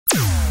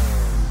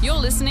You're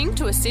listening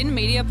to a SYN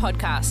Media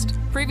podcast,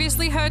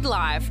 previously heard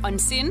live on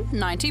SYN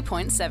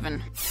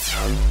 90.7.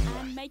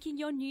 And making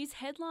your news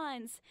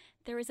headlines,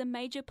 there is a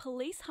major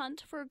police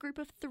hunt for a group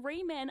of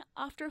 3 men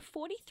after a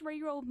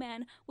 43-year-old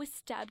man was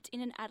stabbed in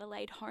an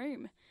Adelaide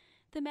home.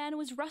 The man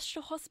was rushed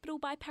to hospital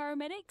by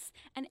paramedics,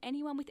 and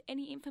anyone with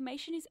any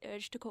information is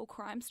urged to call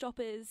Crime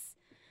Stoppers.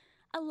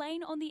 A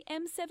lane on the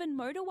M7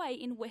 motorway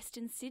in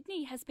Western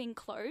Sydney has been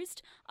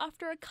closed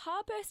after a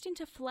car burst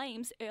into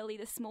flames early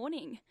this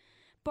morning.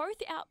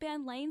 Both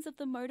outbound lanes of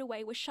the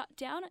motorway were shut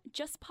down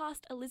just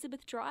past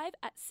Elizabeth Drive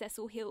at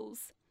Cecil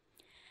Hills.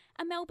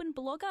 A Melbourne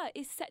blogger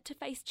is set to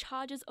face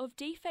charges of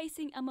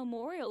defacing a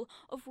memorial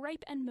of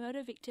rape and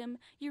murder victim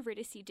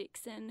Eurydice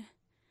Dixon.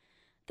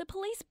 The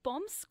police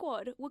bomb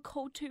squad were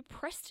called to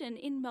Preston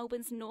in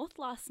Melbourne's north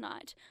last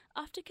night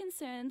after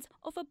concerns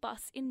of a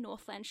bus in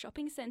Northland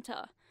Shopping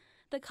Centre.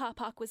 The car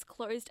park was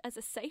closed as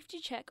a safety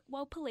check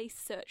while police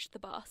searched the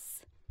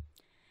bus.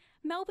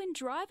 Melbourne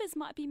drivers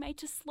might be made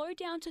to slow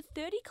down to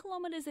 30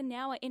 kilometres an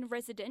hour in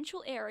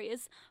residential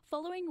areas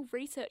following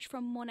research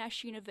from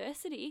Monash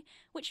University,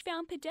 which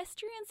found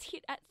pedestrians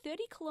hit at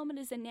 30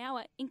 kilometres an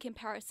hour in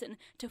comparison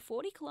to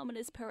 40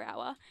 kilometres per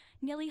hour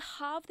nearly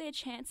halve their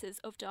chances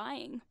of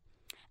dying.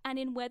 And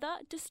in weather,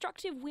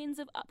 destructive winds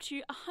of up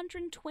to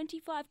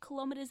 125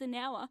 kilometres an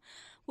hour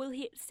will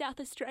hit South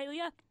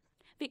Australia,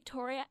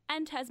 Victoria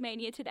and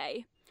Tasmania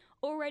today.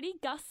 Already,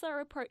 gusts are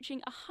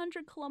approaching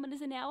 100 kilometres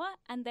an hour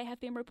and they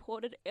have been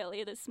reported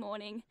earlier this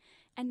morning.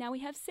 And now we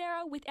have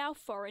Sarah with our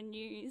foreign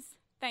news.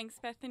 Thanks,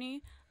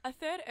 Bethany. A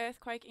third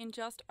earthquake in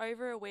just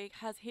over a week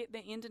has hit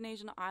the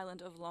Indonesian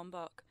island of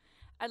Lombok.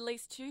 At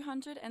least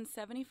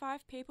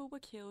 275 people were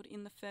killed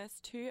in the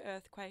first 2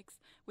 earthquakes,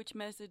 which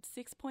measured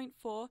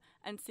 6.4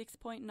 and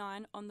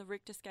 6.9 on the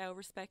Richter scale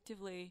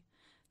respectively.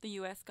 The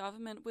US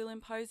government will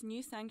impose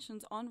new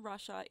sanctions on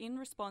Russia in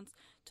response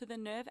to the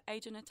nerve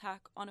agent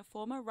attack on a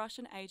former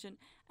Russian agent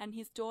and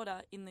his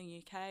daughter in the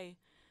UK.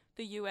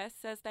 The US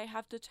says they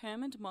have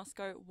determined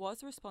Moscow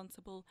was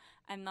responsible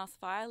and thus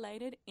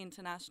violated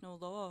international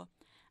law.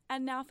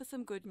 And now for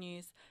some good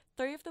news.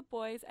 3 of the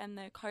boys and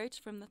their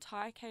coach from the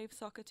Thai cave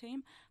soccer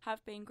team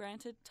have been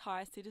granted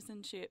Thai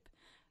citizenship.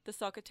 The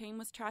soccer team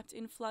was trapped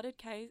in flooded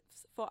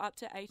caves for up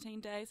to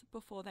 18 days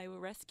before they were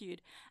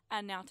rescued.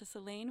 And now to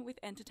Celine with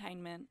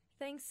entertainment.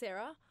 Thanks,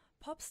 Sarah.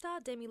 Pop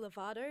star Demi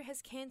Lovato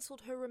has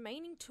cancelled her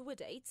remaining tour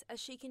dates as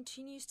she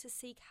continues to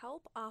seek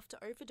help after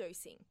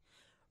overdosing.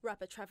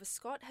 Rapper Travis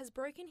Scott has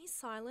broken his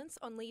silence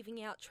on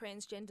leaving out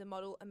transgender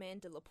model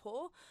Amanda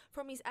Lepore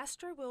from his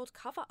Astroworld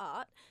cover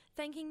art,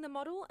 thanking the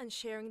model and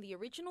sharing the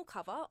original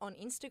cover on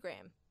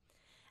Instagram.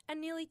 And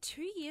nearly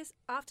 2 years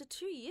after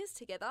 2 years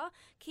together,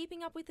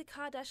 Keeping Up with the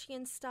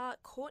Kardashians star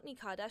Kourtney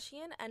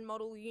Kardashian and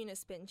model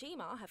Eunice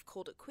Benjima have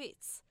called it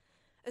quits.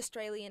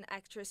 Australian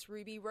actress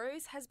Ruby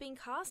Rose has been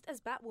cast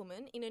as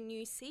Batwoman in a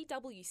new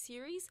CW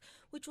series,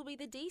 which will be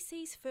the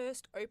DC's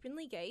first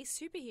openly gay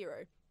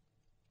superhero.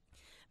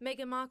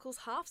 Meghan Markle's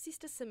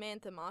half-sister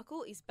Samantha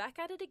Markle is back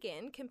at it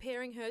again,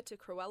 comparing her to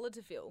Cruella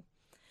de Vil.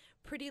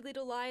 Pretty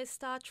Little Liars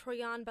star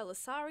Troyan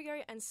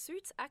Belisario and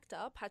Suits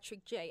actor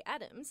Patrick J.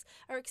 Adams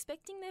are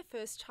expecting their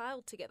first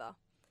child together.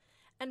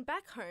 And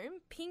back home,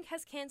 Pink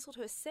has cancelled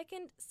her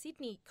second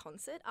Sydney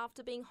concert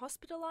after being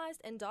hospitalised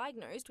and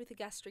diagnosed with a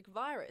gastric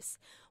virus.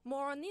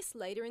 More on this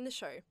later in the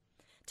show.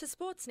 To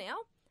sports now.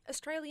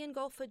 Australian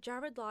golfer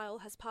Jared Lyle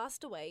has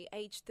passed away,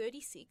 aged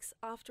 36,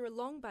 after a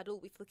long battle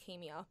with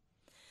leukaemia.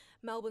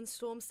 Melbourne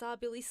Storm star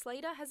Billy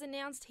Slater has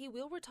announced he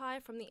will retire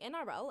from the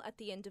NRL at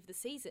the end of the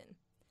season.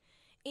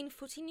 In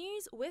footy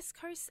news, West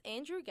Coast's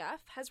Andrew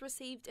Gaff has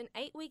received an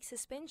 8-week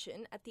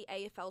suspension at the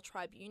AFL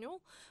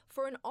Tribunal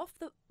for an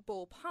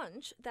off-the-ball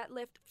punch that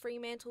left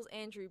Fremantle's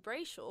Andrew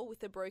Brayshaw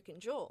with a broken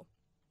jaw.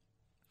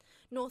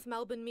 North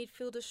Melbourne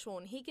midfielder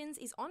Shaun Higgins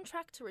is on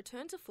track to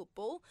return to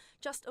football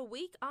just a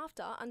week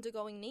after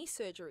undergoing knee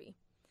surgery.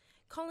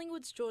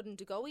 Collingwood's Jordan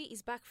De Goey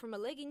is back from a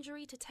leg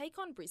injury to take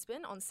on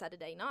Brisbane on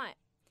Saturday night.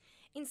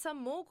 In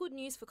some more good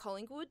news for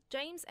Collingwood,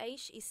 James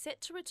Aish is set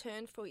to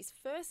return for his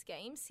first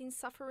game since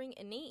suffering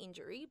a knee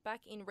injury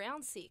back in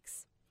round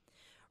 6.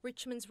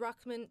 Richmond's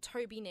ruckman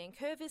Toby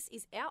Nankervis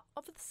is out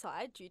of the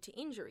side due to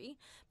injury,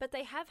 but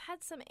they have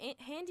had some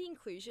handy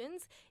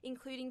inclusions,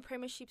 including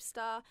Premiership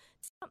star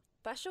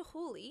Basher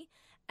Hooley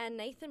and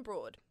Nathan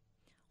Broad.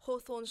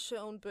 Hawthorn's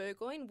Sean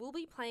Burgoyne will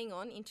be playing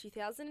on in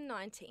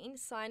 2019,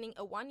 signing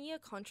a 1-year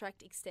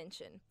contract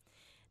extension.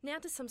 Now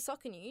to some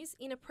soccer news.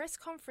 In a press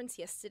conference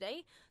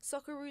yesterday,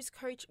 Socceroos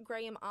coach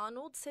Graham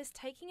Arnold says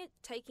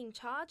taking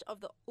charge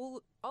of the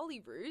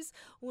Olyroos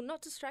will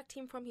not distract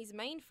him from his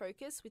main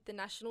focus with the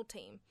national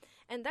team.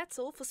 And that's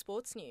all for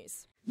sports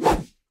news.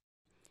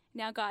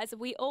 Now guys,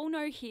 we all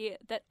know here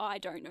that I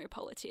don't know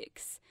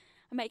politics.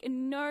 I make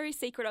no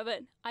secret of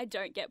it. I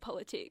don't get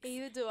politics.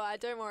 Either do I.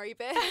 Don't worry,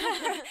 Beth.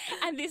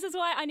 And this is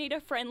why I need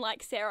a friend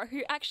like Sarah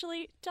who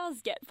actually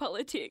does get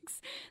politics.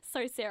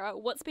 So Sarah,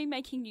 what's been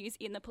making news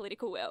in the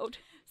political world?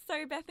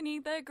 So, Bethany,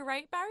 the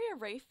Great Barrier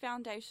Reef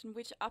Foundation,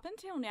 which up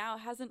until now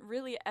hasn't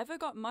really ever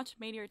got much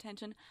media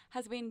attention,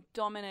 has been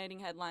dominating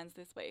headlines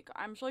this week.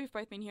 I'm sure you've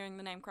both been hearing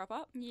the name crop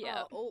up.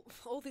 Yeah.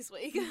 All this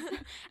week.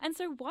 And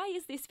so why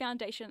is this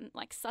foundation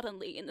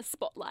suddenly in the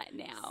spotlight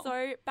now?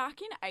 So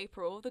back in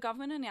April, the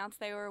government announced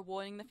they were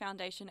awarding the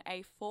foundation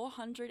a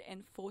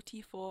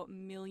 $444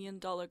 million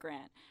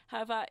grant.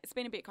 However, it's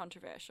been a bit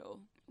controversial.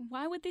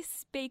 Why would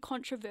this be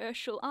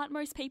controversial? Aren't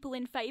most people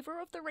in favour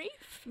of the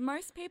reef?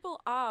 Most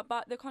people are,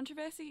 but the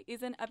controversy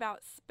isn't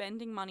about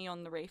spending money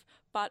on the reef,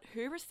 but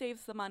who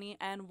receives the money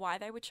and why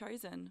they were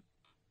chosen.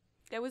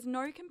 There was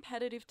no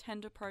competitive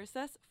tender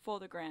process for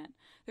the grant.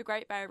 The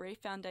Great Barrier Reef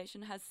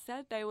Foundation has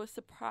said they were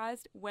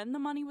surprised when the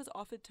money was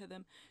offered to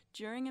them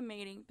during a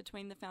meeting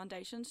between the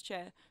foundation's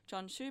chair,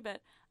 John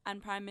Schubert,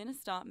 and Prime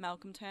Minister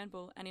Malcolm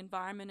Turnbull and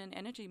Environment and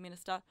Energy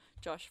Minister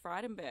Josh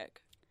Frydenberg.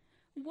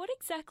 What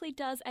exactly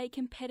does a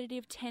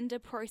competitive tender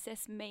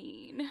process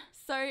mean?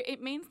 So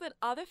it means that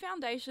other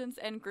foundations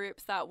and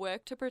groups that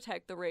work to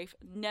protect the reef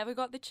never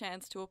got the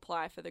chance to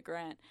apply for the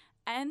grant.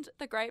 And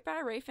the Great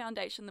Barrier Reef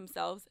Foundation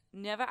themselves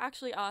never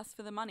actually asked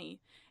for the money.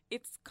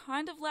 It's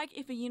kind of like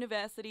if a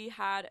university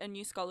had a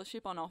new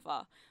scholarship on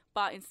offer,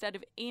 but instead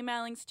of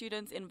emailing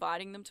students,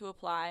 inviting them to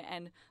apply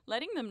and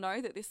letting them know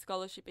that this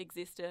scholarship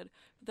existed,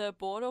 the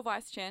board or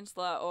vice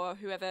chancellor or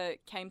whoever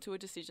came to a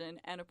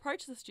decision and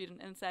approached the student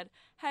and said,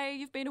 hey,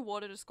 you've been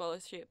awarded a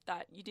scholarship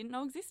that you didn't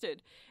know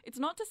existed. It's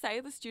not to say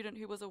the student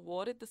who was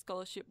awarded the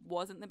scholarship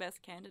wasn't the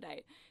best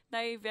candidate.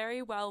 They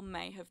very well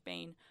may have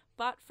been.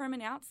 But from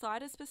an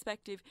outsider's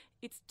perspective,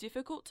 it's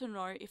difficult to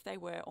know if they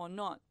were or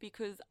not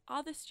because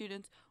other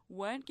students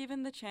weren't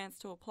given the chance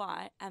to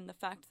apply and the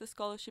fact the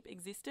scholarship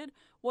existed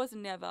was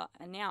never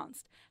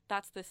announced.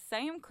 That's the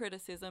same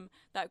criticism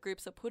that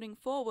groups are putting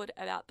forward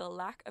about the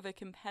lack of a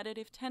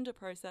competitive tender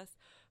process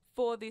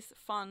for this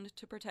fund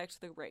to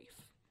protect the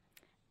reef.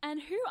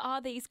 And who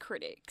are these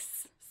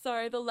critics?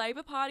 So the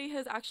Labor Party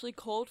has actually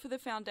called for the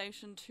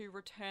foundation to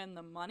return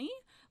the money.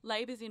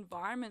 Labor's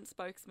environment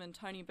spokesman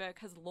Tony Burke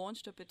has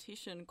launched a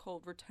petition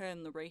called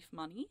Return the Reef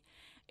Money.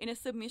 In a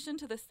submission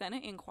to the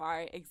Senate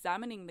inquiry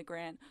examining the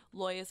grant,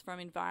 lawyers from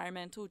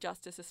Environmental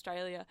Justice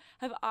Australia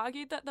have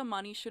argued that the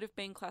money should have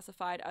been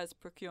classified as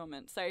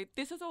procurement. So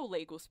this is all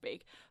legal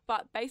speak,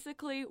 but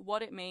basically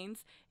what it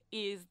means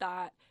is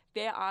that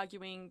they're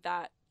arguing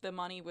that the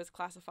money was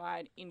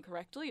classified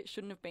incorrectly. It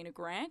shouldn't have been a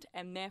grant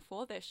and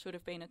therefore there should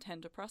have been a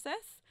tender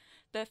process.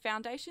 The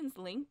foundation's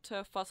link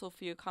to fossil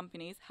fuel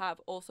companies have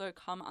also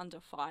come under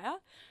fire.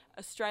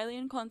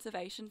 Australian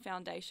Conservation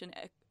Foundation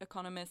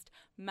economist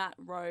Matt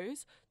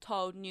Rose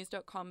told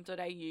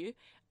news.com.au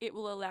it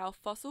will allow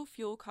fossil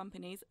fuel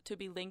companies to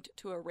be linked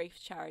to a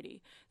reef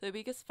charity, the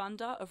biggest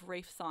funder of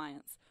reef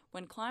science,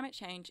 when climate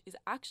change is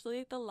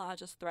actually the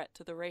largest threat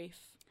to the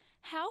reef.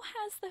 How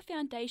has the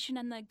foundation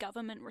and the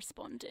government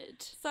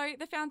responded? So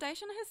the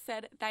foundation has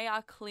said they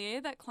are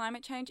clear that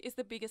climate change is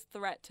the biggest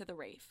threat to the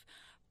reef.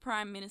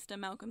 Prime Minister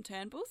Malcolm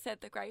Turnbull said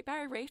the Great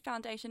Barrier Reef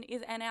Foundation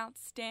is an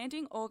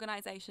outstanding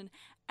organisation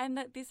and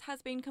that this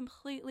has been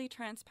completely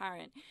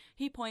transparent.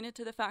 He pointed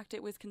to the fact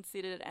it was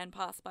considered and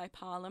passed by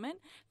Parliament,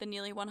 the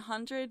nearly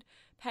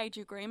 100-page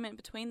agreement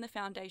between the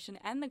foundation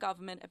and the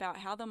government about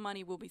how the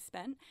money will be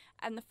spent,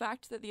 and the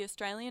fact that the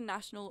Australian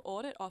National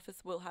Audit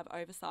Office will have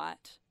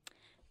oversight.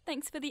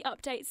 Thanks for the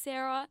update,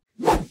 Sarah.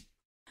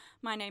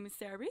 My name is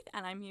Sarah Ruth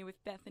and I'm here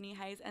with Bethany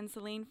Hayes and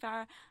Celine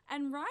Farah.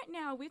 And right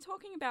now we're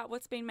talking about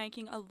what's been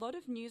making a lot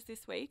of news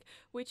this week,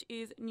 which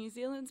is New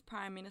Zealand's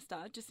Prime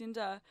Minister,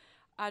 Jacinda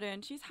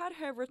Ardern. She's had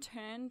her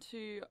return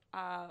to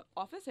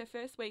office, her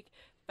first week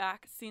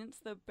back since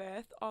the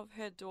birth of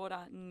her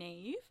daughter,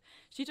 Neve.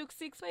 She took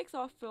 6 weeks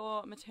off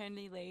for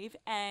maternity leave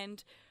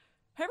and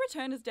her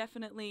return has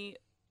definitely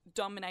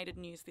dominated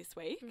news this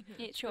week.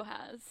 Mm-hmm. It sure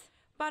has.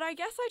 But I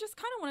guess I just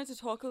kind of wanted to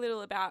talk a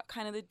little about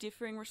kind of the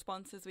differing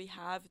responses we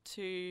have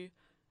to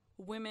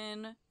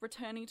women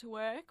returning to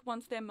work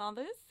once they're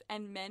mothers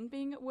and men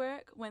being at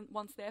work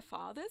once they're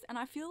fathers. And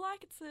I feel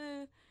like it's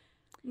a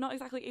not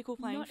exactly equal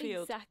playing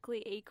field. Not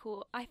exactly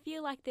equal. I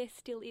feel like there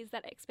still is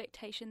that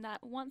expectation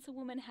that once a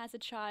woman has a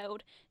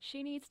child,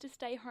 she needs to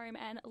stay home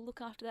and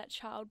look after that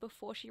child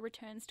before she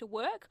returns to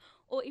work.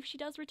 Or if she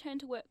does return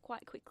to work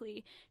quite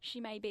quickly, she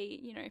may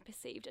be,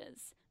 perceived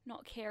as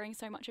not caring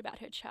so much about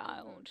her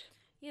child.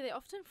 Yeah, they're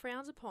often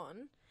frowned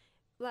upon,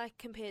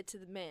 compared to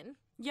the men.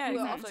 Yeah, who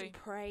exactly. are often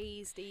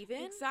praised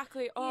even.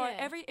 Exactly.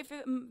 If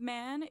a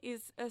man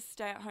is a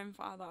stay-at-home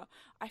father,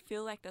 I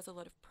feel like there's a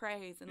lot of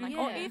praise and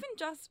or even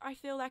just I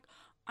feel like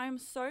I'm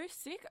so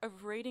sick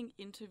of reading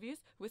interviews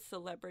with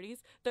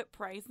celebrities that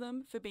praise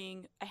them for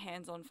being a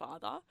hands-on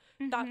father.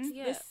 Mm-hmm. That's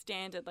the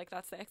standard.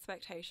 That's the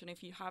expectation.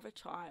 If you have a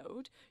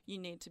child, you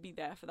need to be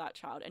there for that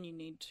child and you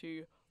need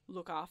to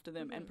look after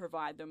them and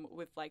provide them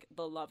with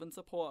the love and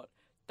support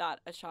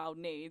that a child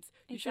needs.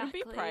 You shouldn't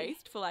be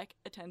praised for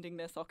attending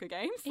their soccer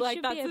games.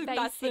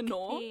 That's the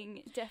norm.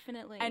 Thing,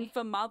 definitely. And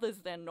for mothers,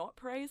 they're not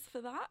praised for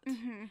that.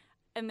 Mm-hmm.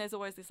 And there's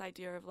always this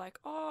idea of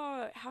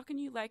how can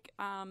you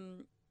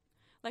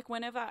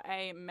whenever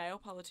a male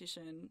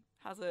politician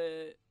has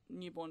a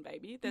newborn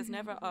baby, there's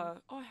never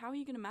how are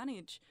you going to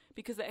manage?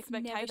 Because the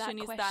never that expectation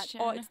is that,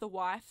 question. it's the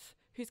wife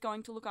who's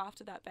going to look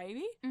after that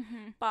baby.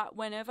 But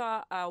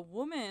whenever a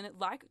woman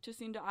like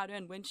Jacinda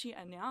Ardern, when she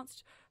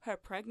announced her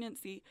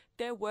pregnancy,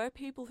 there were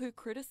people who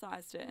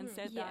criticised it and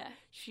said that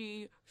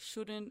she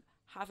shouldn't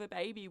have a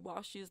baby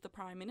while she's the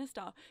Prime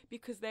Minister,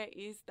 because there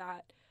is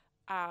that,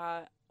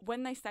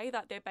 when they say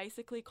that, they're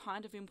basically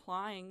kind of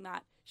implying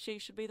that she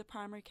should be the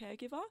primary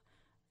caregiver.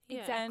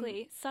 Yeah.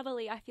 Exactly.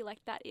 Subtly, I feel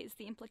like that is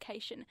the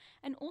implication.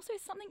 And also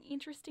something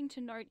interesting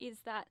to note is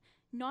that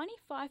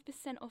 95%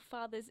 of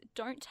fathers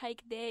don't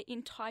take their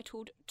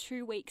entitled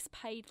 2 weeks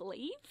paid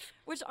leave.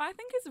 Which I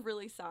think is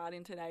really sad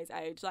in today's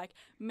age. Like,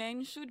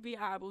 men should be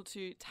able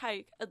to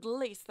take at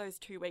least those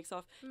 2 weeks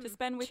off to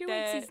spend with 2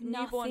 their weeks is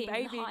newborn nothing,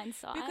 baby.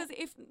 hindsight. Because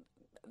if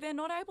they're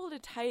not able to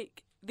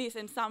take this,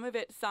 and some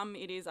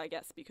it is, I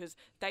guess, because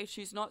they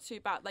choose not to,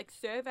 but like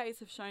surveys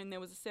have shown, there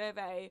was a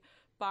survey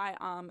by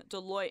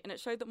Deloitte, and it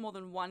showed that more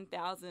than 1/3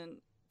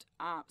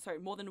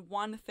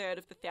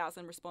 of the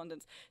 1,000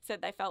 respondents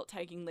said they felt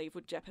taking leave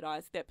would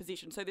jeopardise their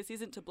position. So this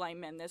isn't to blame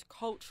men. There's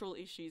cultural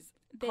issues,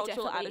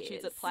 cultural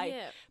attitudes at play.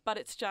 Yeah. But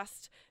it's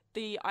just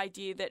the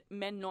idea that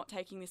men not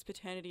taking this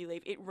paternity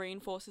leave, it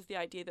reinforces the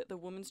idea that the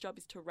woman's job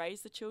is to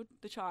raise the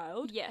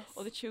child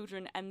or the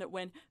children, and that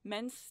when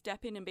men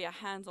step in and be a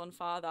hands-on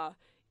father,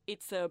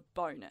 it's a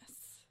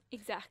bonus.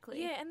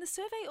 Exactly. Yeah, and the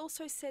survey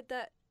also said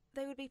that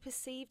they would be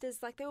perceived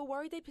as, like, they were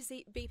worried they'd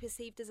be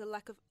perceived as a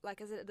lack of,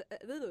 like, as a,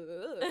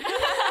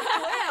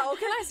 wow,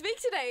 can I speak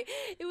today?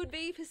 It would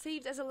be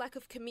perceived as a lack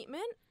of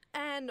commitment,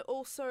 and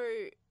also,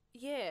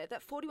 yeah,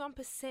 that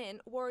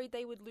 41% worried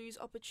they would lose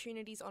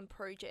opportunities on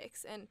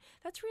projects, and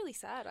that's really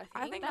sad, I think.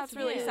 I think that's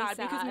really sad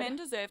because men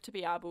deserve to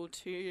be able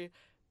to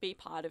be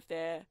part of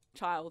their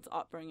child's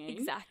upbringing.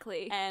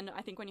 Exactly. And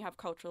I think when you have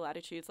cultural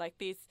attitudes like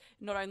this,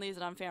 not only is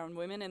it unfair on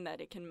women in that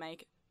it can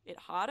make it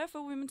harder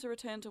for women to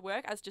return to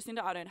work, as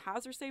Jacinda Ardern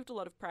has received a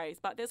lot of praise,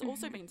 but there's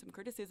also been some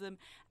criticism,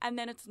 and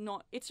then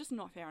it's just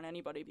not fair on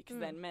anybody, because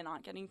then men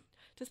aren't getting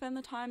to spend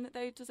the time that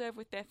they deserve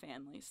with their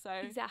families. So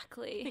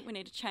exactly. I think we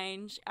need to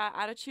change our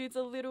attitudes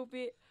a little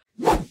bit.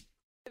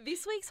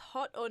 This week's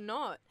Hot or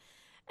Not,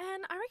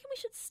 and I reckon we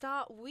should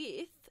start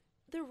with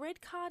the red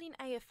card in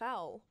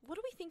AFL. What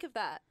do we think of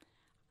that?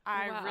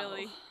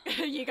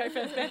 You go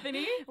first,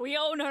 Bethany. We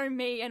all know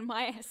me and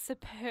my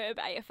superb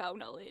AFL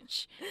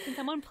knowledge. Can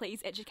someone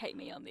please educate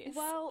me on this?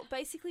 Well,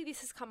 basically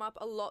this has come up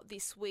a lot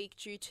this week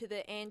due to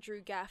the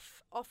Andrew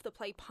Gaff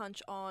off-the-play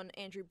punch on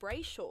Andrew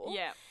Brayshaw.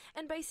 Yeah.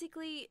 And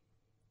basically,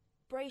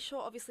 Brayshaw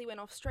obviously went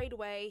off straight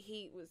away.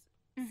 He was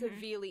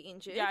severely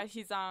injured. Yeah,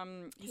 he's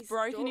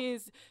broken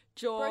his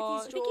jaw.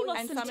 Broke his jaw,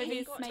 and some of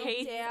his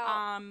teeth.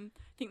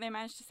 I think they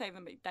managed to save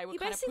them, but they were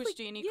kind of pushed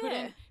in.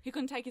 He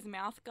couldn't take his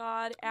mouth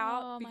guard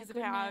out because of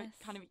how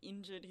kind of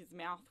injured his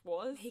mouth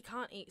was. He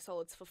can't eat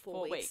solids for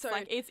 4 weeks. So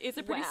like it's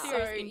a pretty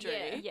serious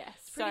injury.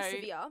 Yes, pretty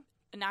severe.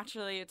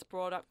 Naturally, it's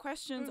brought up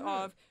questions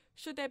of,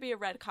 should there be a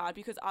red card?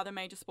 Because other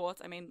major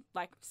sports, I mean,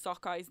 like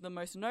soccer is the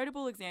most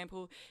notable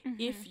example.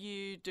 If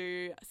you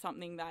do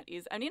something that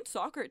is, and in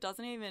soccer,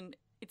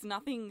 it's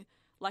nothing.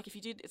 Like if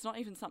you did, it's not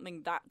even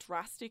something that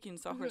drastic in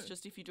soccer. It's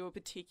just if you do a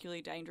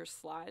particularly dangerous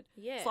slide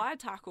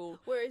tackle,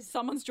 whereas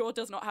someone's jaw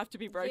does not have to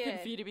be broken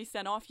for you to be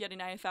sent off. Yet in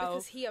AFL,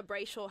 because here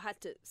Brayshaw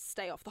had to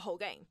stay off the whole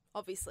game,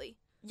 obviously.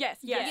 Yes,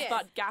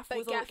 but Gaff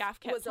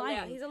kept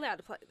playing. He's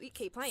allowed to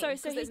keep playing. So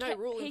there's no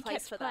rule in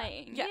place for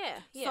playing.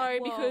 that. Yeah.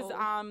 So because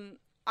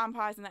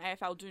umpires in the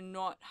AFL do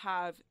not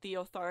have the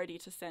authority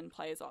to send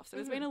players off. So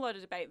there's been a lot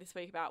of debate this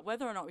week about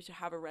whether or not we should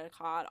have a red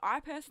card. I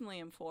personally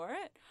am for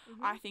it.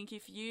 I think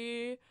if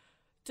you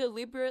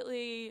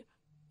deliberately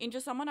injure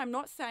someone, I'm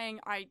not saying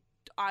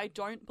I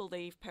don't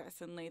believe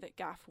personally that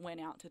Gaff went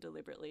out to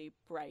deliberately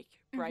break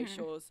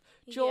Brayshaw's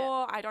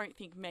jaw. I don't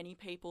think many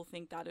people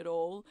think that at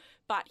all,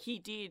 but he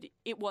did.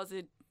 It was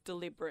a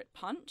deliberate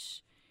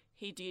punch.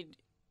 He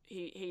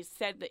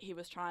said that he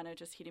was trying to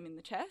just hit him in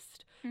the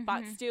chest,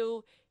 but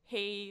still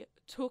he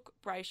took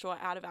Brayshaw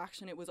out of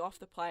action. It was off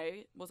the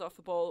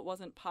ball. It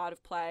wasn't part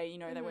of play. You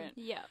know, they weren't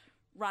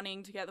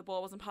running to get the ball.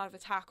 It wasn't part of a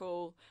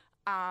tackle.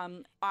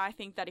 I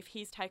think that if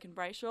he's taken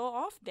Brayshaw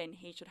off, then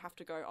he should have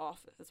to go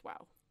off as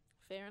well.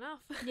 Fair enough.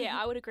 Yeah,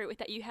 I would agree with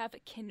that. You have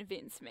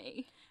convinced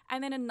me.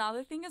 And then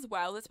another thing as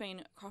well that's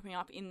been cropping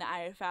up in the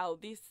AFL,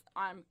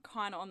 I'm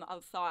kind of on the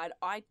other side.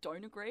 I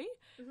don't agree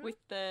with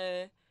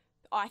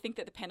I think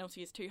that the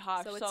penalty is too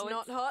harsh. So it's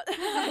not hot?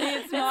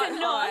 It's not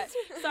hot.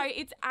 So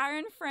it's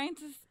Aaron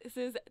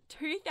Francis's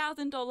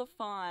 $2,000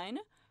 fine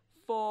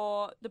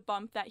for the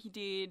bump that he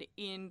did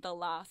in the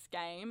last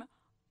game.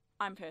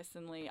 I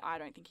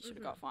don't think he should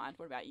have got fined.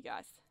 What about you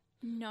guys?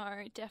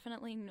 No,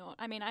 definitely not.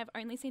 I mean, I've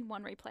only seen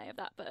one replay of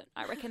that, but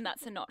I reckon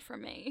that's a not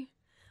from me.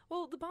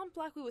 Well, the bump,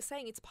 like we were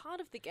saying, it's part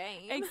of the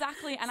game.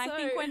 Exactly. And I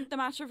think when the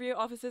match review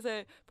officers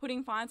are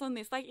putting fines on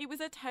this, like, it was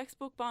a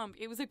textbook bump.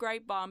 It was a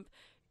great bump.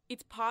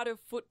 It's part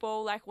of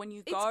football. Like, when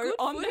you go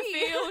on the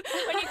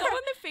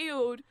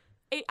field,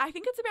 I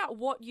think it's about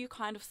what you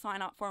kind of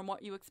sign up for and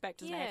what you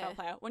expect as an AFL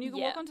player. When you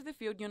walk onto the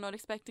field, you're not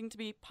expecting to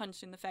be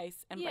punched in the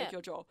face and break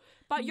your jaw.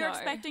 But you're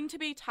expecting to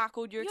be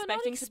tackled. You're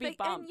expecting to be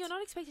bumped. And you're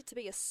not expected to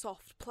be a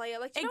soft player.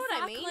 Like, do you know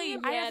what I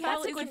mean? Yeah, AFL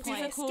that's a is good point.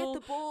 physical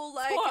Get the ball.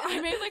 Like, sport.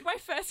 I mean, like, my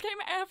first game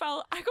at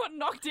AFL, I got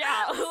knocked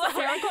out.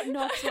 Sarah got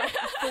knocked like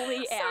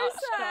fully out,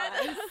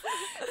 guys.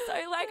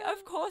 So, like,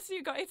 of course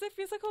it's a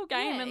physical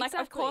game. Yeah, And, like, of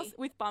exactly. course,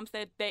 with bumps,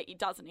 there it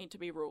doesn't need to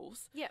be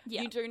rules. Yeah.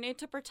 You do need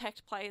to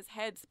protect players'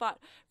 heads. But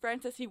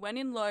Francis, he went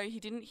in low. He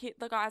didn't hit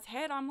the guy's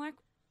head. I'm like,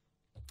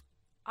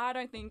 I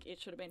don't think it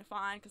should have been a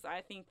fine because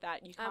I think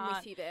that you can't. I'm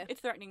with you there. It's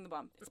threatening the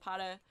bump. It's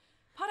part of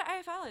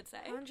AFL, I'd say.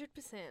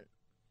 100%.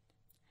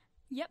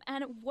 Yep,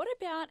 and what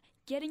about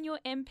getting your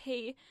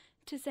MP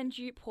to send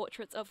you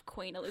portraits of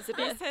Queen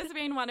Elizabeth? This has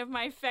been one of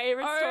my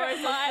favourite stories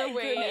of the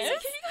week. goodness.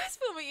 Can you guys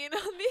fill me in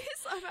on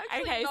this? I'm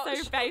actually Okay, not so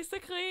sure.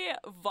 basically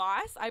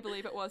Vice, I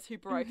believe it was, who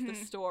broke the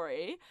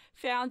story,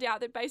 found out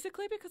that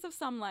basically because of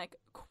some, like,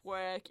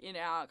 quirk in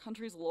our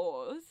country's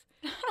laws,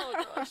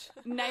 Oh, gosh.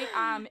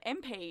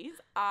 MPs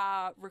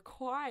are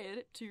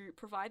required to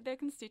provide their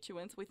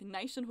constituents with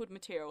nationhood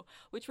material,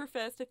 which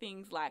refers to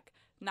things like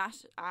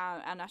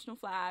our national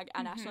flag,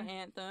 our national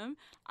anthem.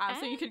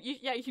 So you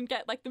can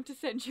get like them to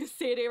send you a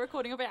CD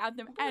recording of our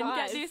anthem and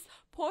Guys. get this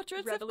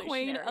portraits of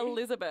Queen Revolutionary.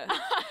 Elizabeth.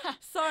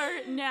 So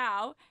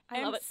now,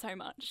 I love it so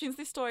much. since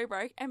this story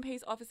broke,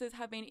 MPs' offices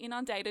have been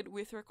inundated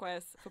with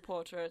requests for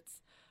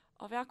portraits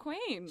of our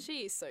Queen.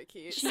 She is so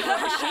cute. She is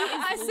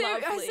I see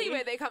lovely.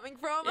 where they're coming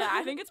from. Yeah,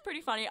 I think it's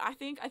pretty funny. I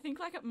think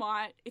like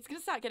it's going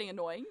to start getting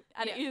annoying,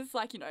 and it is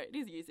like, it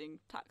is using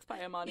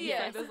taxpayer money.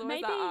 Yeah. So there's always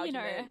Maybe, that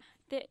argument.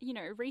 that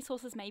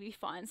resources may be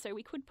fine, so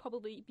we could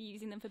probably be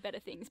using them for better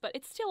things, but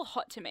it's still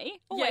hot to me.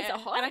 Always a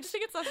hot. And I just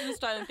think it's such an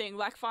Australian thing.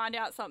 Like, find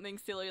out something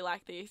silly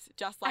like this,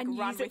 just like and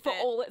run use with it for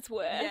all it's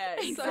worth. Yeah,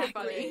 So exactly.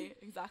 funny.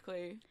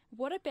 Exactly.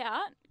 What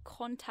about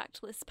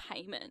contactless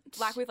payment?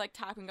 Like with like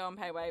tap and go and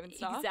pay wave and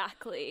stuff.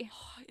 Exactly.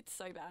 Oh, it's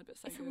so bad, but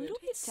so It's good. a little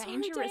bit so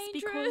dangerous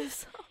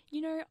dangerous.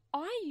 because,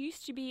 I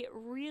used to be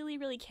really,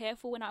 really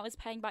careful when I was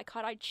paying by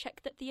card. I'd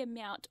check that the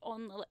amount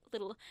on the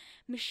little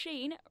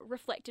machine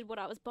reflected what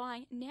I was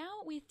buying. Now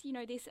with,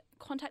 this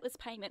contactless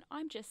payment,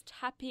 I'm just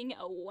tapping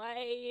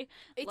away.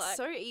 It's Like,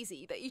 so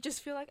easy that you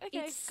just feel like, okay,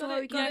 It's got so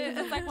it, got good. it.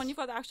 It's like when you've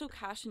got the actual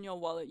cash in your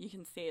wallet, you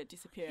can see it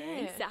disappearing.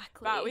 Yeah.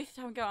 Exactly. But with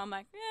tap and go, I'm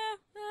like,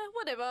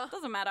 Whatever.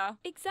 doesn't matter.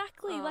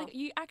 Exactly. Oh. Like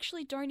you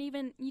actually don't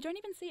even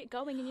see it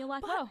going, and you're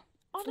like, But oh,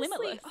 it's Honestly,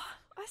 limitless.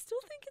 I still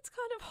think it's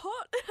kind of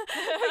hot.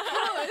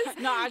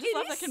 Because No, I just it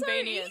love the is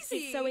convenience. So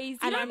easy. It's so easy. You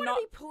And don't I'm want not-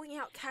 to be pulling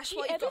out cash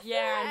while you've got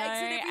Yeah, flags and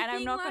no, everything. and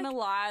I'm not like, gonna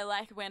lie.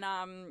 Like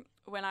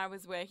when I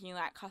was working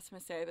like customer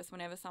service,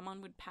 whenever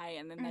someone would pay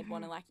and then they'd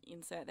want to like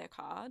insert their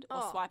card or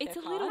Oh, swipe it's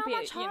their a little card, bit,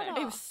 much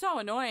harder. it was so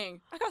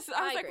annoying. I was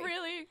I like, agree.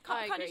 really?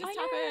 I Can't you agree. just I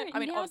tap it? know, I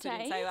mean, obviously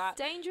didn't say that.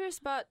 dangerous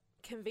but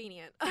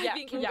convenient. Yeah, I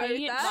think we'll yeah. go with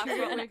Convenient, that. true, That's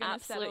what an we're gonna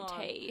settle absolute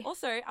on. tea.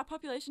 Also, our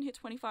population hit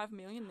 25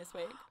 million this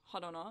week.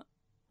 Hot or not?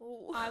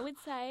 Ooh. I would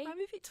say, I'm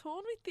a bit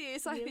torn with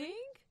this, I Really? think.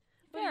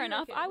 What do fair you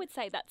enough. reckon? I would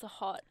say that's a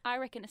hot. I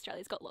reckon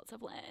Australia's got lots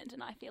of land,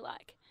 and I feel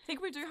like I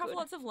think we do have Good.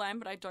 lots of land,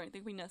 but I don't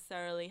think we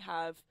necessarily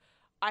have.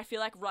 I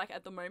feel like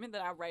at the moment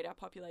that our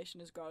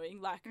population is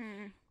growing, like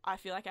I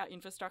feel like our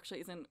infrastructure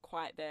isn't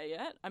quite there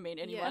yet. I mean,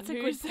 anyone that's a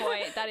good who's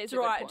point. That is a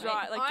good point.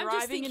 I'm just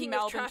driving thinking in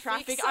of Melbourne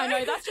traffic, I know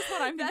so that's just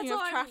what I'm That's thinking of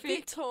why I'm a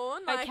bit traffic.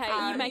 torn. Like,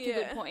 Okay, you make a yeah.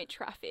 good point.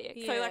 Traffic.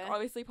 Yeah. So like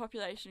obviously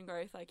population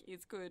growth like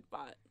is good,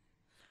 but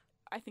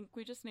I think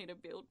we just need to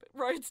build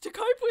roads to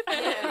cope with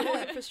it. Yeah, more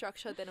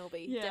infrastructure, then it'll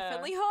be Yeah.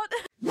 definitely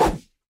hot.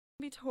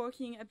 Be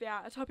talking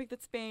about a topic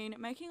that's been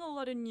making a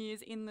lot of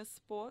news in the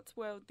sports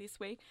world this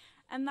week,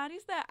 and that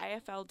is the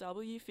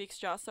AFLW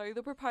fixture. So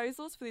the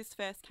proposals for this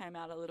first came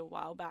out a little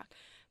while back,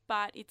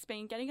 but it's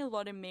been getting a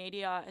lot of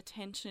media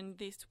attention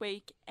this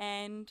week,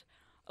 and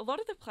a lot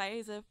of the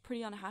players are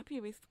pretty unhappy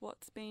with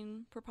what's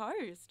been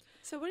proposed.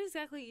 So what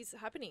exactly is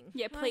happening?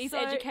 Yeah, please So-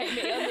 educate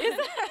me on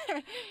this.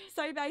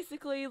 So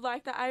basically,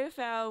 like the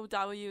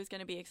AFLW is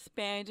going to be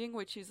expanding,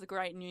 which is the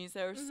great news.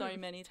 There are so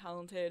many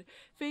talented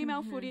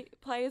female footy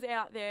players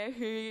out there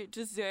who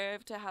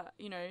deserve to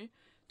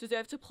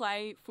deserve to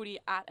play footy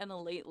at an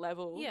elite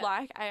level, Yeah.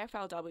 like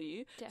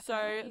AFLW. So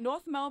Definitely.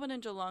 North Melbourne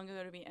and Geelong are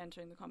going to be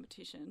entering the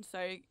competition.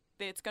 So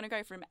it's going to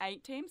go from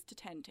 8 teams to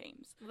 10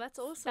 teams. Well, that's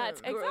awesome.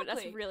 That's good. That's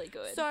Exactly. really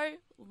good. So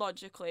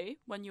logically,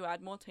 when you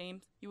add more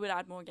teams, you would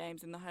add more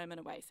games in the home and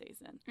away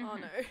season. Oh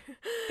no.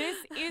 This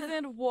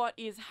isn't what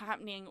is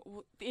happening.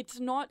 It's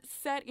not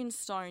set in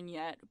stone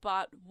yet,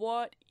 but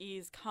what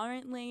is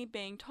currently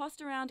being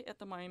tossed around at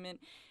the moment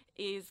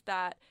is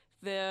that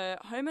the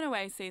home and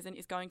away season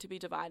is going to be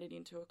divided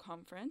into a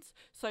conference.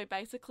 So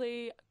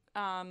basically,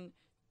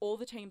 all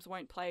the teams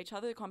won't play each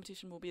other. The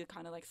competition will be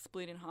kind of like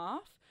split in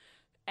half.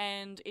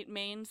 And it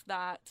means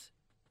that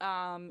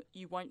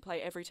you won't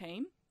play every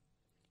team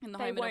in the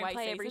They home won't and away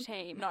play season. every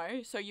team.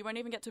 No, so you won't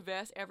even get to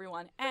verse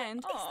everyone. And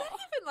Is that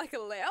even like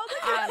allowed?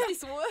 How does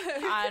this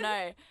work? I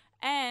know.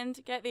 And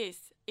get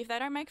this, if they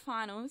don't make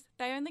finals,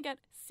 they only get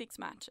 6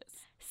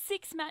 matches.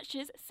 6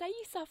 matches. Say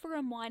you suffer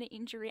a minor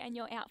injury and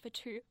you're out for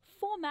 2.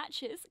 4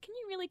 matches. Can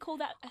you really call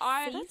that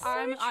a season?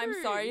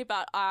 I'm sorry,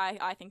 but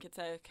I think it's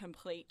a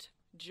complete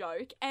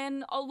joke.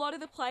 And a lot of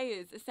the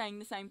players are saying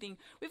the same thing.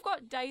 We've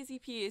got Daisy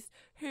Pearce,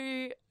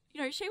 who,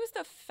 she was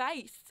the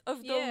face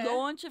of the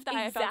launch of the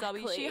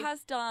AFLW. She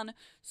has done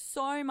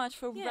so much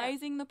for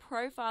raising the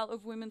profile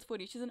of women's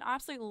footy. She's an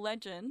absolute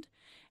legend,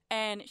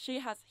 and she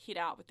has hit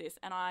out with this,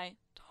 and I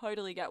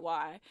totally get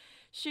why.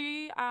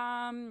 She,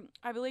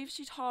 I believe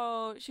she's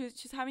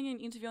having an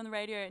interview on the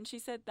radio, and she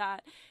said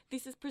that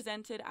this is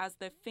presented as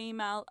the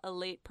female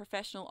elite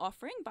professional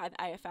offering by the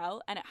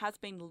AFL, and it has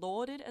been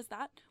lauded as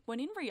that, when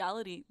in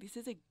reality, this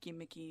is a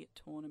gimmicky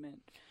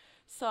tournament.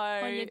 So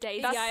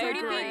that's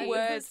pretty big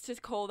words to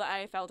call the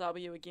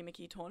AFLW a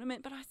gimmicky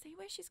tournament, but I see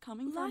where she's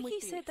coming from with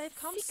this. Like you said, they've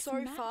come 6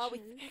 so far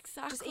with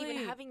exactly just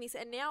even having this,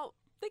 and now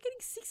they're getting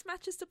 6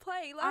 matches to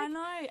play. I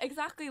know,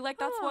 exactly. Like,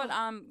 that's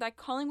what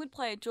Collingwood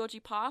player Georgie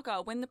Parker,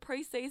 when the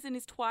pre-season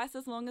is twice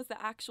as long as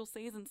the actual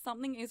season,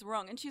 something is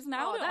wrong. And she's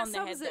nailed it on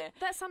the head there.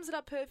 That sums it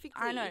up perfectly.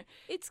 I know.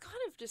 It's kind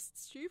of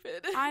just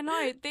stupid. I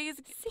know.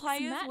 These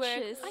players matches. work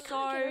I can't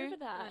get over so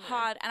that.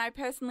 hard. And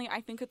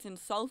I think it's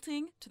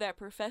insulting to their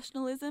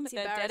professionalism, It's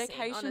their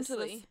dedication honestly.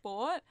 to the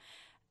sport.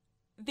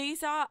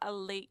 These are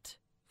elite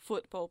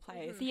football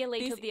players. The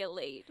elite of the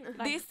elite.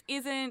 This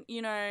isn't,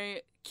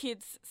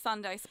 kids'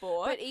 Sunday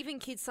sport. But even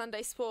kids'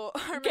 Sunday sport,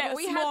 I remember Get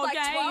we had small like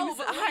 12 games.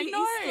 at I least.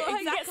 know,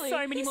 Like, exactly.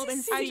 so many more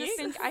than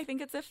I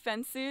think it's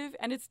offensive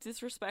and it's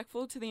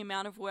disrespectful to the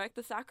amount of work,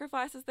 the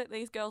sacrifices that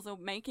these girls are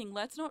making.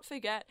 Let's not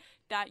forget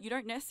that you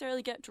don't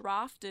necessarily get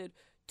drafted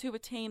to a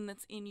team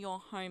that's in your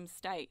home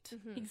state.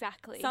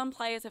 Exactly. Some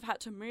players have had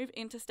to move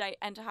interstate,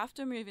 and to have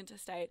to move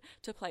interstate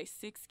to play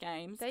 6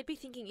 games. They'd be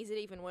thinking, is it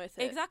even worth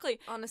it? Exactly.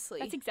 Honestly.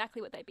 That's exactly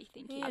what they'd be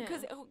thinking. Yeah.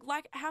 Because,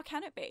 how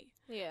can it be?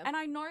 Yeah. And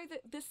I know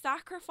that the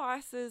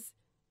sacrifices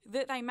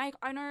that they make,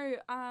 I know,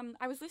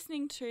 I was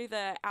listening to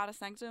the Outer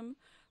Sanctum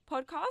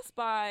podcast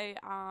by,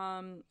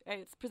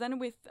 it's presented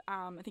with,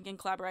 I think in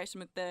collaboration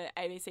with the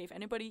ABC. If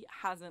anybody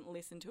hasn't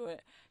listened to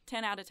it,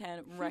 10 out of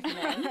 10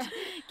 recommend.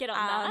 Get on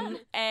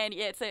that. And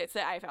yeah, it's the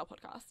AFL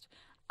podcast.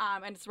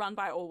 And it's run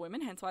by all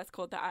women, hence why it's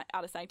called the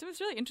Outer Sanctum. It's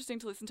really interesting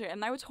to listen to.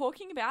 And they were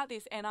talking about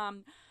this,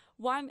 and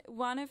one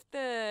of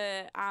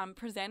the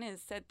presenters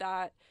said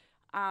that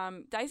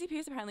Daisy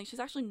Pearce, apparently, she's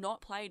actually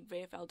not played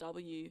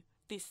VFLW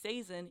this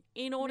season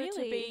in order to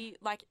be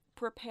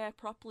prepare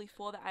properly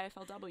for the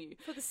AFLW.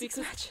 For the 6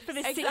 matches. For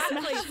the 6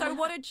 Exactly. matches. So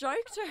what a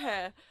joke to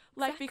her.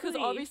 Because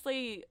Exactly.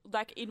 obviously,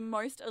 in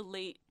most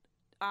elite,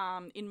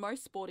 in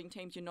most sporting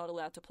teams, you're not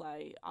allowed to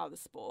play other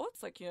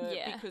sports.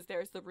 Because there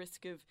is the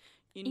risk of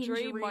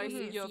injury. Most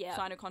of you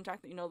sign a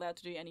contract that you're not allowed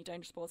to do any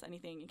dangerous sports,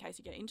 anything in case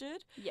you get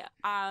injured. Yeah.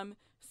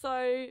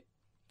 So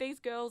these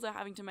girls are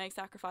having to make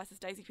sacrifices.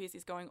 Daisy Pearce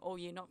is going all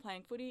year not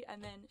playing footy,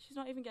 and then she's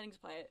not even getting to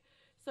play it.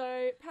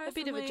 So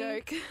personally, a bit of a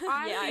joke.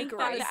 I think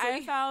that the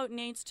honestly. AFL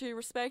needs to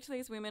respect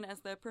these women as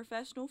the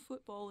professional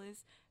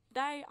footballers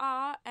they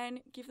are,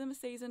 and give them a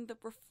season that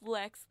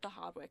reflects the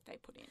hard work they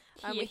put in.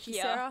 I'm with you,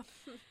 Here.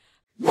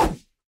 Sarah.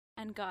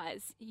 And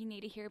guys, you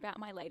need to hear about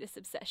my latest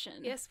obsession.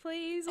 Yes,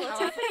 please. Tell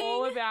What's us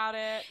all about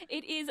it.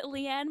 It is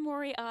Leanne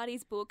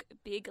Moriarty's book,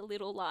 Big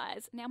Little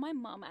Lies. Now, my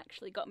mum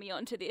actually got me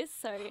onto this,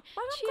 so My mum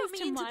cheers got me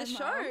to into my the mum.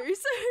 show.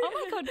 So. Oh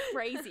my God,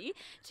 crazy.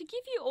 To give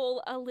you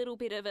all a little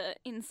bit of an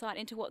insight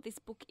into what this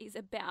book is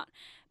about,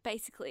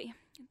 basically,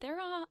 there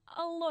are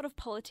a lot of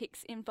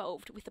politics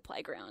involved with the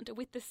playground,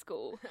 with the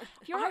school.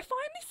 I find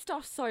this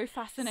stuff so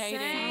fascinating.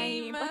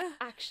 Same. Like,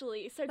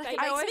 actually, so It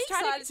basically, makes me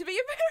excited to be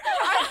a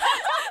parent.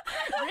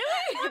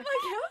 Really? I'm like,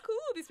 how cool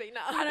would this be?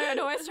 No. I know, I'd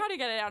always try to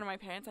get it out of my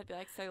parents. I'd be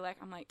like,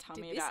 tell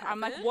Did me this about. I'm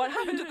like, happen? what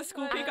happened to the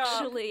school pickup?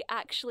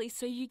 Actually,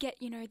 so you get,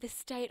 the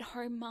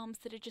stay-at-home mums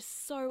that are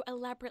just so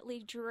elaborately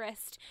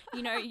dressed.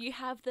 You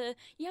have the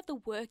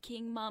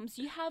working mums,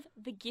 you have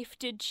the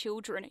gifted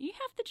children, you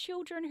have the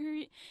children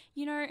who,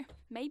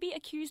 maybe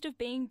accused of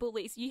being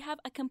bullies. You have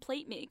a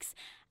complete mix.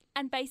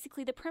 And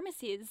basically the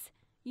premise is,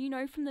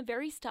 from the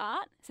very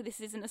start, so this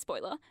isn't a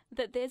spoiler,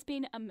 that there's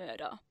been a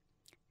murder.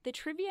 The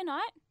trivia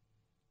night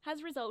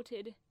has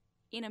resulted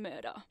in a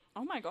murder.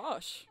 Oh my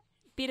gosh.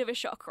 Bit of a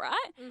shock,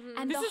 right? Mm-hmm.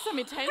 And This the is some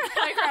intense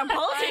playground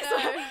politics.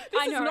 I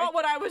This know. is not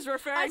what I was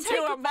referring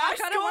to at my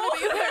I don't want to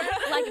be a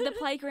parent. like the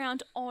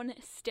playground on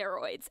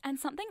steroids. And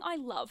something I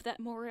love that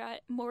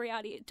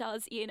Moriarty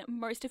does in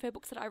most of her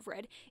books that I've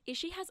read is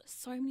she has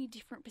so many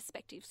different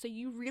perspectives. So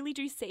you really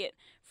do see it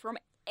from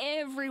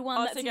everyone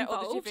that's to get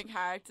involved. all the different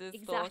characters.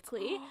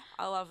 Exactly. Thoughts.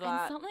 I love And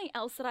that. something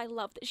else that I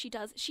love that she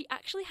does, she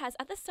actually has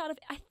at the start of,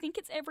 I think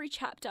it's every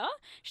chapter,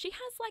 she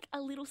has like a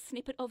little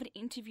snippet of an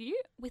interview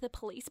with a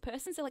police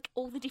person. So like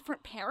all the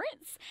different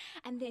parents,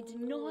 and they're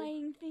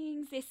denying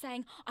things. They're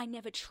saying, I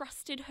never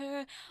trusted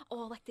her,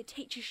 or like the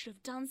teacher should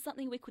have done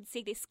something. We could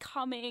see this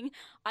coming.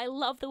 I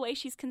love the way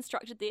she's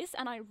constructed this,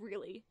 and I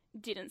really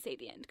didn't see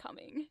the end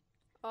coming.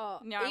 Oh,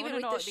 Now I even wanna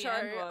with know the what the show,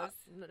 end was.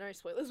 no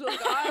spoilers, but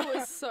like, I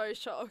was so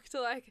shocked.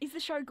 Like, Is the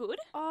show good?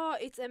 oh,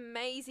 it's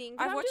amazing.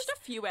 But I've I'm watched just,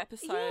 a few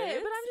episodes. Yeah,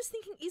 but I'm just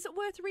thinking, is it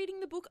worth reading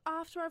the book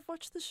after I've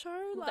watched the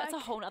show? Well, that's a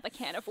whole nother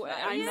can of worms.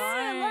 I know.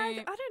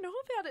 Like, I don't know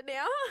about it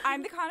now.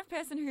 I'm the kind of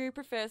person who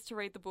prefers to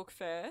read the book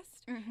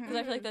first because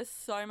I feel like there's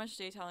so much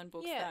detail in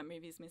books Yeah. that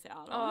movies miss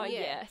out Oh, on. yeah.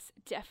 yes,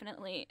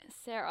 definitely.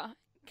 Sarah,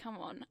 come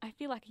on. I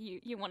feel like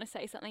you want to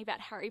say something about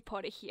Harry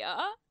Potter here.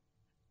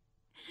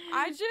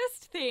 I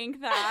just think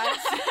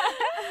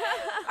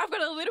that I've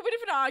got a little bit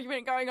of an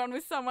argument going on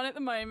with someone at the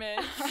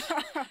moment.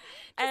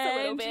 a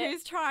little and bit.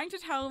 who's trying to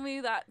tell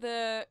me that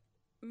the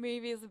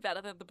movies are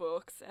better than the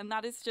books, and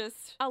that is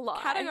just A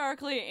lie.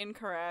 categorically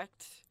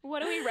incorrect.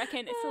 What do we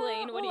reckon,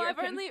 Celine? What do you I've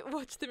reckon? only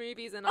watched the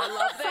movies and I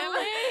love them.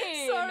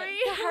 Celine! Sorry.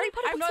 The Harry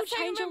Potter I'm books not will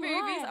saying change the your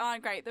movies life.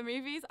 aren't great. The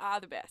movies are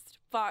the best,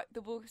 but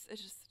the books are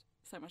just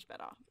so much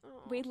better.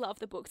 We love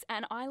the books,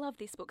 and I love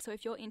this book. So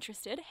if you're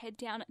interested, head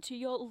down to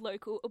your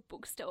local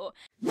bookstore.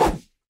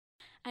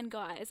 And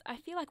guys, I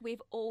feel like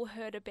we've all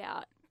heard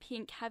about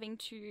Pink having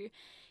to,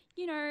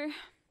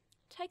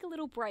 take a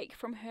little break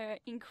from her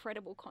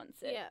incredible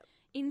concert. Yeah.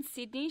 In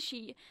Sydney,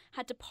 she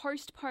had to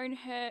postpone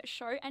her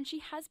show, and she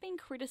has been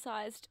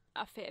criticised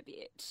a fair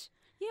bit.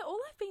 Yeah, all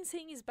I've been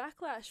seeing is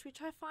backlash,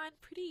 which I find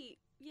pretty,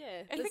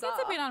 I think it's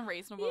a bit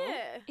unreasonable.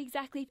 Yeah.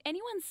 Exactly. If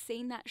anyone's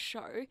seen that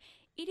show,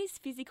 it is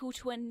physical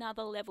to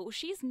another level.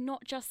 She is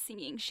not just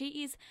singing.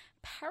 She is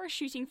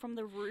parachuting from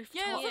the rooftop.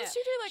 Yeah, Yeah. doesn't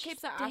she do like She's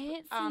heaps of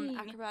dancing.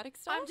 acrobatic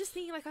stuff? I'm just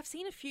thinking, like, I've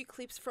seen a few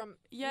clips from,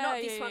 Yeah, not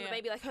this yeah, one, yeah. but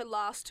maybe like her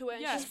last tour,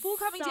 and Yeah. she's full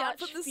coming down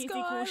Such from the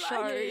physical sky.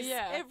 shows.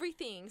 Yeah.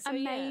 Everything. So, yeah.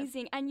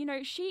 Amazing.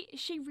 And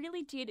she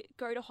really did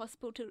go to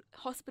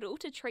hospital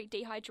to treat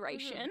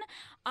dehydration.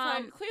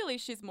 So clearly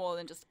she's more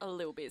than just a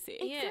little bit sick.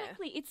 Yeah.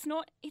 Exactly. It's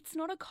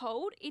not a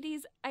cold. It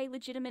is a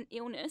legitimate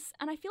illness.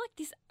 And I feel like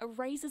this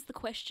raises the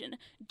question,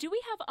 do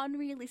we have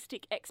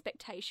unrealistic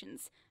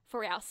expectations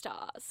for our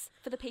stars,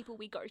 for the people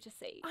we go to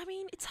see? I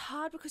mean, it's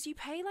hard because you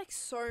pay like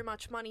so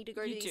much money to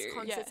go You to these do,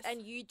 concerts, yes.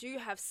 and you do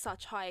have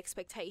such high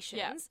expectations.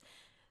 Yeah.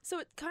 So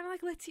it kind of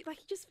like lets you, like,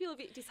 you just feel a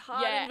bit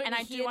disheartened. Yeah, when and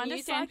you I hear do news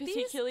understand like this.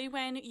 particularly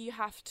when you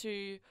have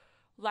to,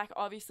 like,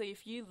 obviously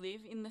if you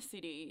live in the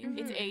city,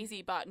 it's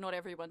easy, but not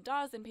everyone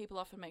does, and people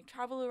often make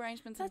travel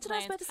arrangements That's and what I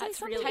was plans. about to say. That's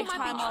Some really people might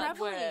time be off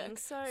traveling, work.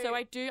 so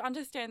I do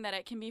understand that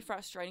it can be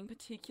frustrating,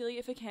 particularly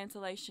if a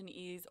cancellation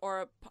is,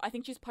 I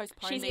think she's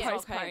postponed. She's these or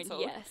postponed,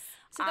 cancelled. yes.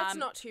 so that's um,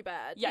 not too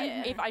bad.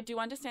 Yeah, if I do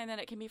understand that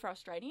it can be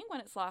frustrating when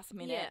it's last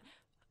minute, Yeah.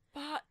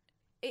 but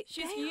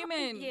she's they are-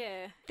 human.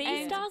 Yeah. These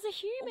And stars are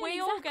human. we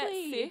exactly. all get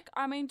sick.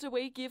 I mean, do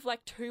we give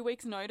like 2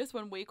 weeks notice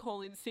when we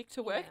call in sick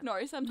to work? Yeah.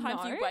 No,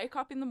 sometimes No. you wake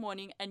up in the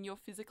morning and you're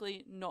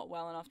physically not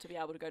well enough to be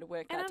able to go to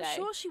work And that I'm day.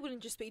 sure she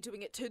wouldn't just be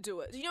doing it to do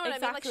it. You know what I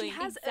mean? Like, she Exactly.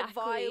 has Exactly.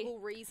 a viable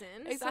reason.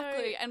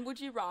 Exactly. So, And would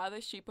you rather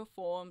she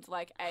performed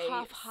like a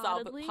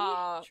Half-heartedly?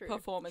 subpar True,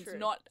 performance?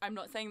 true. I'm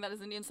not saying that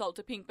as an insult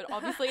to Pink, but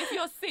obviously if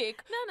you're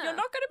sick, No. you're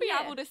not going to be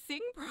Yeah. able to sing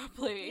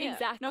properly.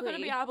 Yeah. Not going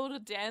to be Exactly. able to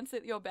dance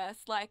at your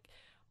best. Like,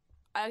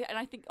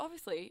 I think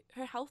obviously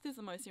her health is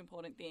the most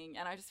important thing,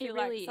 and I just It feel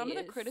really like some of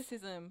is. the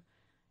criticism.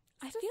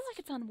 I feel like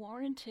it's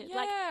unwarranted. Yeah.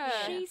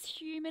 Like, she's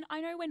human.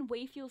 I know when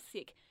we feel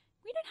sick,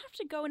 we don't have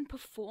to go and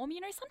perform.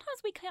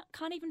 Sometimes we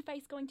can't even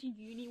face going to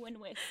uni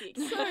when we're sick.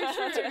 So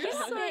true. To be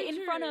up So there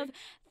in front true. of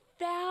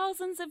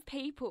thousands of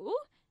people,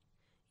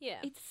 yeah.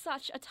 it's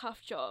such a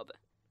tough job.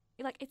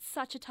 Like, it's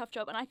such a tough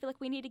job, and I feel like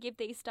we need to give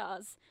these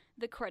stars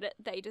the credit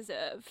they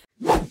deserve.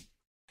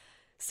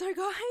 So,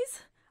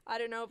 guys, I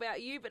don't know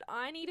about you, but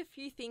I need a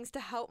few things to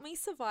help me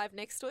survive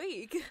next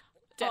week.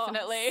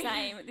 Definitely. Oh,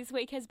 same. This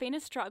week has been a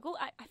struggle.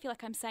 I feel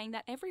like I'm saying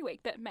that every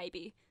week, but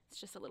maybe it's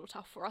just a little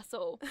tough for us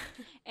all.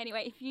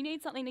 Anyway, if you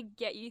need something to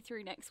get you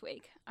through next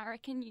week, I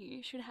reckon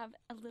you should have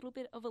a little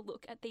bit of a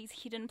look at these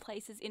hidden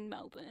places in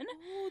Melbourne.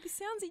 Oh, this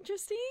sounds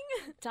interesting.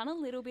 Done a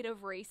little bit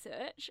of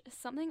research.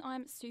 Something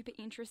I'm super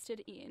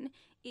interested in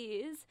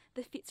is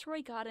the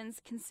Fitzroy Gardens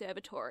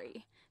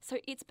Conservatory. So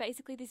it's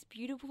basically this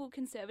beautiful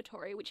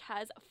conservatory which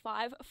has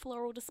 5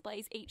 floral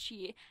displays each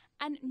year,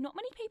 and not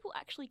many people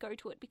actually go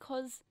to it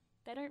because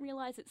they don't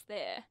realise it's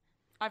there.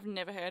 I've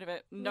never heard of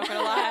it. Not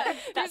gonna lie.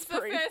 That's This is the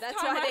proof. first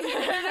That's time why I've they-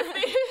 heard of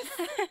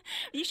this.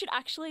 You should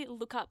actually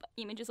look up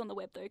images on the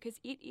web though, because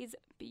it is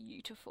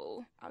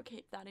beautiful. I'll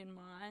keep that in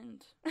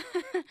mind.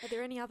 Are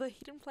there any other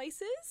hidden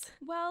places?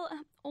 Well,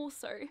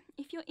 also,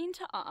 if you're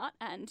into art,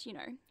 and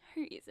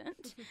who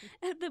isn't,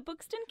 the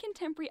Buxton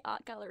Contemporary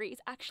Art Gallery is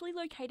actually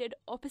located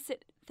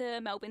opposite the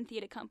Melbourne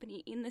Theatre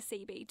Company in the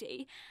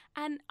CBD.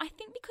 And I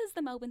think because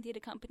the Melbourne Theatre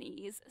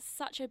Company is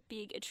such a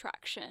big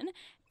attraction,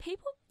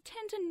 people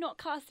tend to not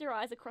cast their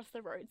eyes across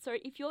the road. So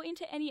if you're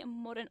into any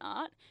modern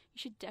art, you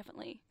should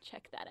definitely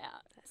check that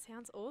out. That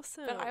sounds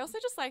awesome. But I also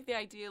just like the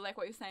idea, like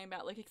what you're saying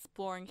about like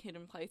exploring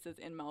hidden places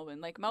in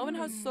Melbourne. Like Melbourne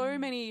has so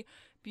many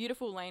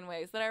beautiful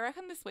laneways that I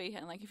reckon this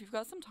weekend, like if you've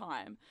got some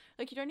time,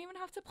 like you don't even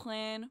have to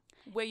plan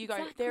where you go.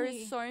 There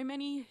Exactly. is so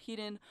many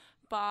hidden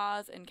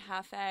bars and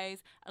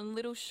cafes and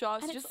little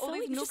shops, And just it's all so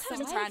these you nooks just and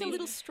have to Take a crannies.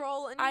 little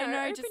stroll and I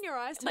know, open just, your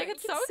eyes to like it.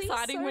 it's You so can see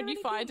exciting so when you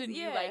many find a things.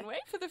 new Yeah. laneway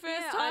for the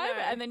first Yeah, I time,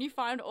 know. and then you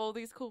find all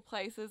these cool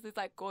places. There's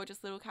like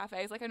gorgeous little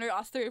cafes. Like I know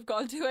us three have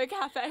gone to a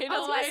cafe in I a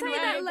was going to say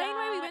that laneway.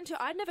 laneway we went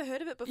to, I'd never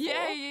heard of it before.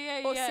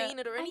 Yeah, or yeah. seen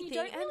it or And anything. you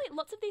don't really,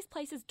 lots of these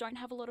places don't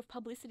have a lot of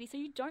publicity, so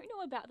you don't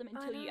know about them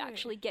until you know.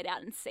 actually get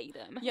out and see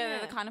them. Yeah, they're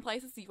Yeah. the kind of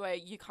places where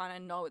you kind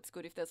of know it's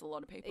good if there's a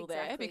lot of people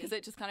there, Exactly. because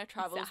it just kind of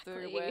travels through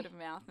Exactly. word of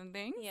mouth and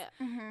things. Yeah.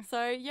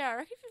 So yeah, I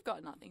reckon if you've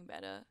got nothing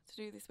better to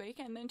do this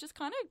weekend, then just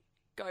kind of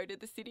go to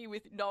the city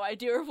with no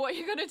idea of what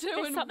you're going to do.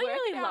 There's and something work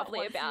really out lovely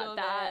once about you're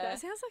that. there. That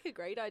sounds like a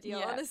great idea,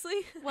 Yeah.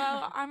 honestly.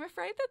 Well, I'm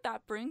afraid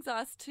that brings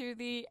us to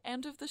the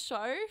end of the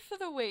show for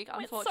the week,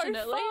 Went so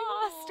unfortunately.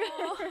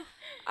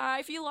 fast.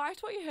 If you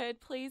liked what you heard,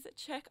 please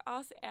check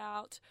us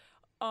out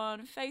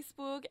on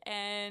Facebook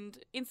and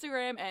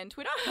Instagram and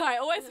Twitter. I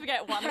always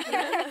forget one of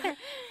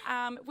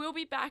them. We'll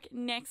be back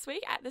next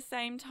week at the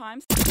same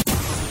time.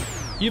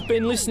 You've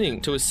been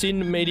listening to a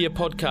Sin Media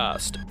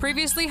podcast.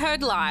 Previously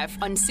heard live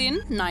on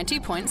Sin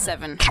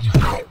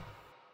 90.7.